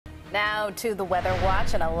Now to the weather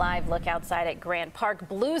watch and a live look outside at Grant Park.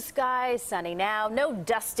 Blue skies, sunny now. No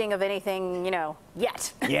dusting of anything,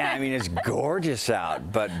 yet. Yeah, I mean, it's gorgeous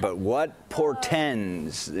out, but what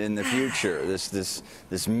portends in the future?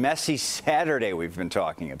 This messy Saturday we've been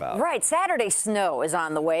talking about. Right, Saturday snow is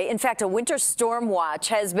on the way. In fact, a winter storm watch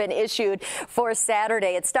has been issued for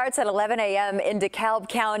Saturday. It starts at 11 a.m. in DeKalb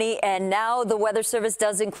County, and now the Weather Service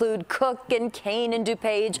does include Cook and Kane and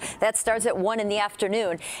DuPage. That starts at 1 in the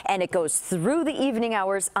afternoon, and it goes through the evening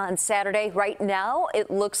hours on Saturday. Right now,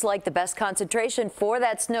 it looks like the best concentration for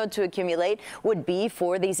that snow to accumulate would be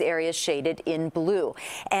for these areas shaded in blue.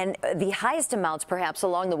 And the highest amounts perhaps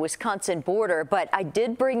along the Wisconsin border, but I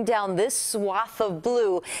did bring down this swath of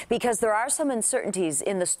blue because there are some uncertainties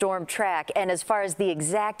in the storm track and as far as the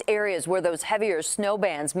exact areas where those heavier snow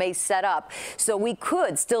bands may set up. So we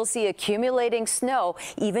could still see accumulating snow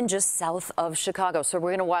even just south of Chicago. So we're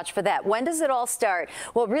going to watch for that. When does it all start?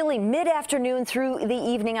 Well, really mid-afternoon through the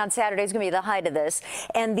evening on Saturday is going to be the height of this.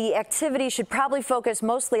 And the activity should probably focus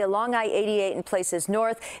mostly along I-88 and places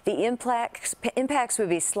north. The impacts would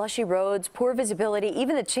be slushy roads, poor visibility,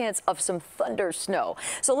 even the chance of some thunder snow.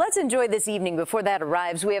 So let's enjoy this evening before that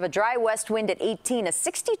arrives. We have a dry west wind at 18, a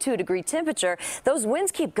 62-degree temperature. Those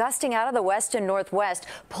winds keep gusting out of the west and northwest,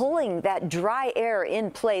 pulling that dry air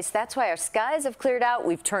in place. That's why our skies have cleared out.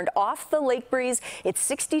 We've turned off the lake breeze. It's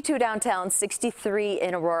 62 downtown, 63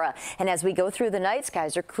 in Aurora. And as we go through the night,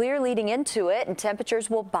 skies are clear leading into it, and temperatures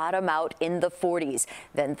will bottom out in the 40s.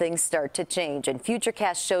 Then things start to change, and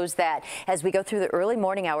Futurecast shows that as we go through the early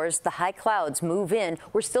morning hours, the high clouds move in.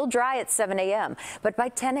 We're still dry at 7 a.m., but by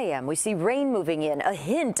 10 a.m. we see rain moving in, a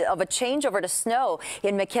hint of a change over to snow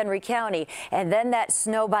in McHenry County, and then that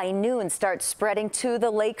snow by noon starts spreading to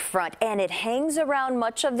the lakefront, and it hangs around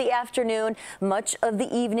much of the afternoon, much of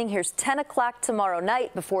the evening. Here's 10 o'clock tomorrow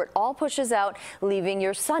night before it all pushes out, leaving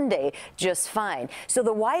your Sunday just fine. So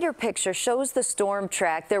the wider picture shows the storm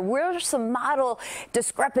track. There were some model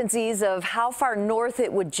discrepancies of how far north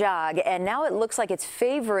it would jog, and now it looks like it's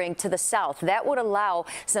favoring to the south. That would allow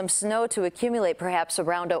some snow to accumulate perhaps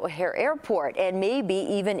around O'Hare Airport and maybe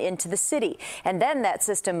even into the city. And then that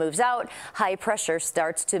system moves out, high pressure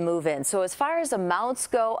starts to move in. So as far as amounts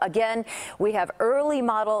go, again, we have early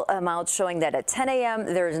model amounts showing that at 10 a.m.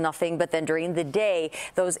 there's nothing, but then during the day,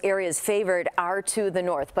 those areas favored are to the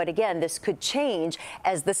north. But again, this could change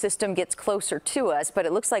as the system gets closer to us, but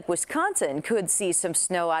it looks like Wisconsin could see some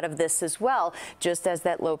snow out of this as well, just as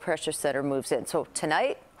that low pressure center moves in. So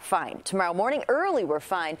tonight, fine. Tomorrow morning, early, we're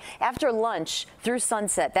fine. After lunch through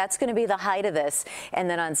sunset, that's going to be the height of this. And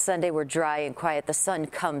then on Sunday, we're dry and quiet. The sun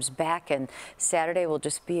comes back, and Saturday will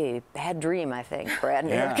just be a bad dream, I think, Brad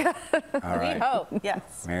and Erica. All right. We hope,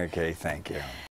 yes. Mary Kay, thank you.